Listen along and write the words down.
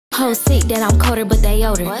hoes sick that I'm colder, but they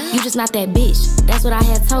older. What? You just not that bitch. That's what I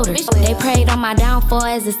had told her. They prayed on my downfall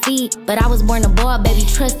as a seed, but I was born a boy, baby.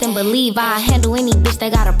 Trust and believe I handle any bitch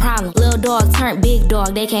that got a problem. Little dog turned big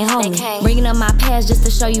dog, they can't hold me. Bringing up my past just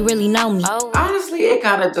to show you really know me. Honestly, it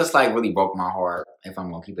kind of just like really broke my heart, if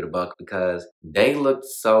I'm gonna keep it a buck, because they looked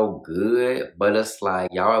so good, but it's like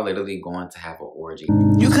y'all are literally going to have an orgy.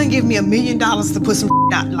 You couldn't give me $1 million to put some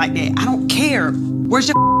out like that. I don't care. Where's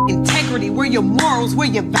your integrity? Where your morals? Where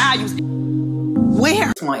your values?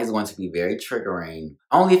 Where? This one is going to be very triggering.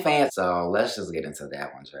 OnlyFans, so let's just get into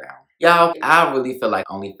that one, child. Y'all, I really feel like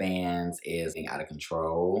OnlyFans is getting out of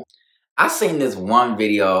control. I seen this one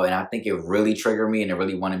video and I think it really triggered me and it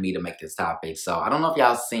really wanted me to make this topic. So I don't know if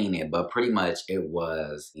y'all seen it, but pretty much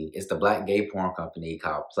it's the black gay porn company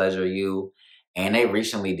called Pleasure You. And they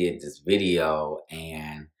recently did this video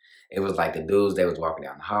and it was like the dudes, they was walking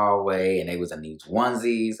down the hallway and they was in these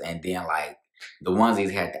onesies, and then like the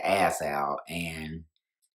onesies had the ass out, and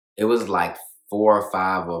it was like 4 or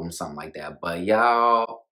 5 of them, something like that. But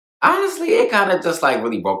y'all, honestly, it kind of just like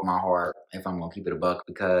really broke my heart, if I'm gonna keep it a buck,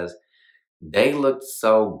 because they looked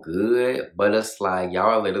so good, but it's like y'all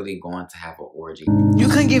are literally going to have an orgy. You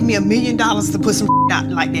couldn't give me $1 million to put some out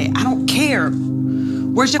like that. I don't care.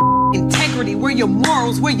 Where's your integrity? Where your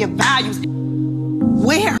morals? Where your values?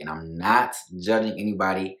 Where? And I'm not judging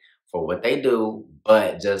anybody for what they do,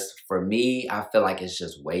 but just for me, I feel like it's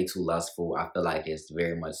just way too lustful. I feel like it's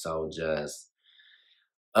very much so just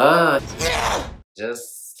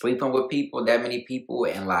sleeping with people, that many people,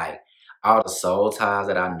 and like all the soul ties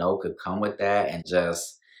that I know could come with that, and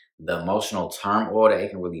just the emotional turmoil that it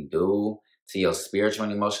can really do to your spiritual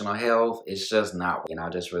and emotional health. It's just not, and I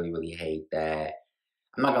just really, really hate that.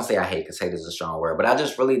 I'm not gonna say I hate, because hate is a strong word, but I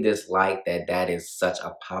just really dislike that that is such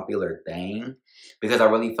a popular thing, because I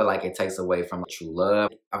really feel like it takes away from true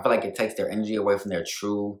love. I feel like it takes their energy away from their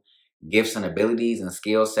true gifts and abilities and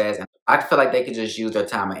skill sets. And I feel like they could just use their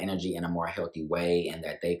time and energy in a more healthy way, and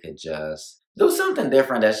that they could just do something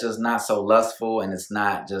different that's just not so lustful, and it's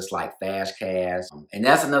not just like fast cash. And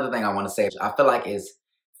that's another thing I want to say. I feel like it's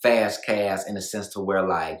fast cash in the sense to where,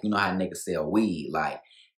 like, you know how niggas sell weed, like,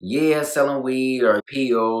 yeah, selling weed or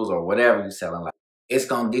pills or whatever you selling, like, it's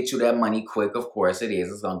gonna get you that money quick. Of course it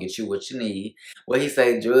is. It's gonna get you what you need. What he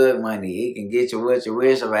say, drug money, it can get you what you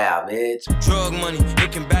wish about, bitch. Drug money,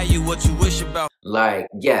 it can buy you what you wish about. Like,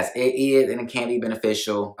 yes, it is, and it can be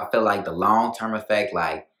beneficial. I feel like the long-term effect,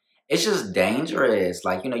 like, it's just dangerous.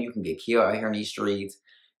 Like, you know, you can get killed out here in these streets.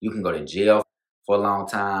 You can go to jail for a long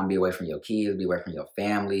time, be away from your kids, be away from your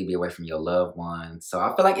family, be away from your loved ones. So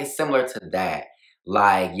I feel like it's similar to that.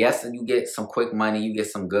 Like, yes, you get some quick money, you get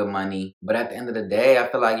some good money, but at the end of the day, I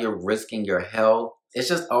feel like you're risking your health. It's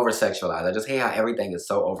just over-sexualized. I just hate how everything is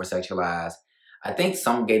so over-sexualized. I think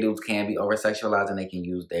some gay dudes can be over-sexualized and they can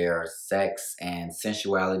use their sex and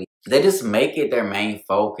sensuality. They just make it their main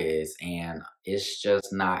focus, and it's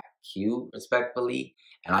just not cute, respectfully.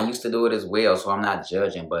 And I used to do it as well, so I'm not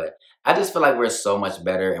judging, but I just feel like we're so much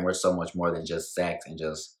better and we're so much more than just sex and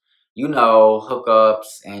just, you know,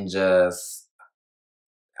 hookups and just...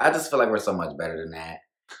 I just feel like we're so much better than that.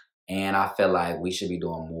 And I feel like we should be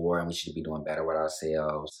doing more and we should be doing better with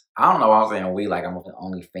ourselves. I don't know why I'm saying we, like I'm an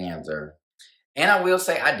OnlyFanser. And I will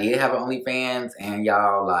say I did have an OnlyFans, and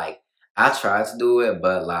y'all, like, I tried to do it,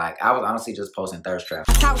 but like I was honestly just posting thirst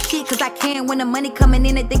traps. Talk shit cause I can when the money coming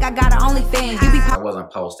in, I think I got an OnlyFans. I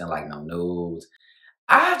wasn't posting like no nudes.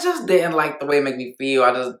 I just didn't like the way it made me feel.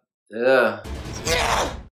 I just,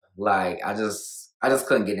 like, I just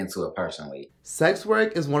couldn't get into it personally. Sex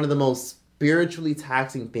work is one of the most spiritually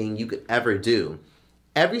taxing things you could ever do.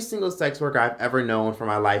 Every single sex worker I've ever known for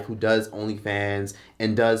my life who does OnlyFans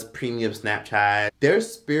and does premium Snapchat, they're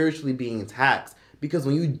spiritually being taxed, because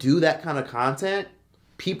when you do that kind of content,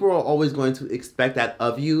 people are always going to expect that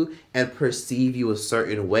of you and perceive you a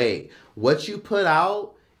certain way. What you put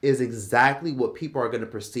out is exactly what people are going to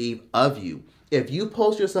perceive of you. If you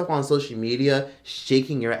post yourself on social media,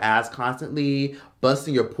 shaking your ass constantly,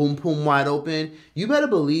 busting your poom poom wide open, you better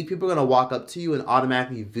believe people are going to walk up to you and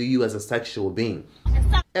automatically view you as a sexual being.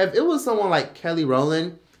 If it was someone like Kelly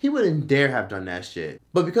Rowland, he wouldn't dare have done that shit.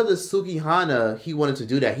 But because of Suki Hana, he wanted to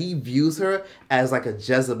do that. He views her as like a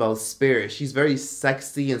Jezebel spirit. She's very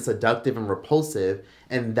sexy and seductive and repulsive,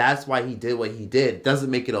 and that's why he did what he did. Doesn't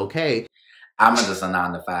make it okay. I'm just a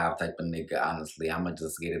 9-to-5 type of nigga, honestly. I'm gonna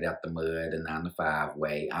just get it out the mud, the 9-to-5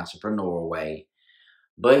 way, entrepreneur way.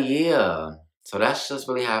 But yeah, so that's just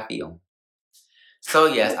really how I feel. So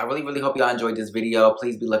yes, I really, really hope y'all enjoyed this video.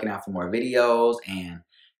 Please be looking out for more videos and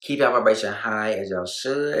keep your vibration high as y'all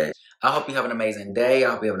should. I hope you have an amazing day. I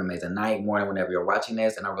hope you have an amazing night, morning, whenever you're watching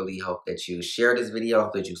this. And I really hope that you share this video. I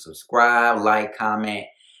hope that you subscribe, like, comment,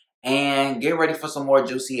 and get ready for some more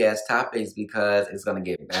juicy ass topics because it's going to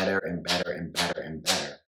get better and better and better and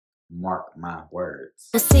better. Mark my words.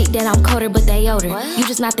 Sick that I'm colder, but they older. You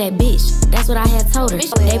just not that bitch. That's what I had told her.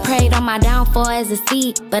 They prayed on my downfall as a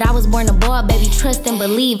seed, but I was born a boy, baby. Trust and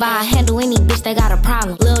believe. I handle any bitch that got a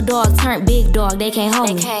problem. Little dog turned big dog. They can't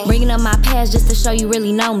hold me. Bringing up my past just to show you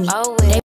really know me.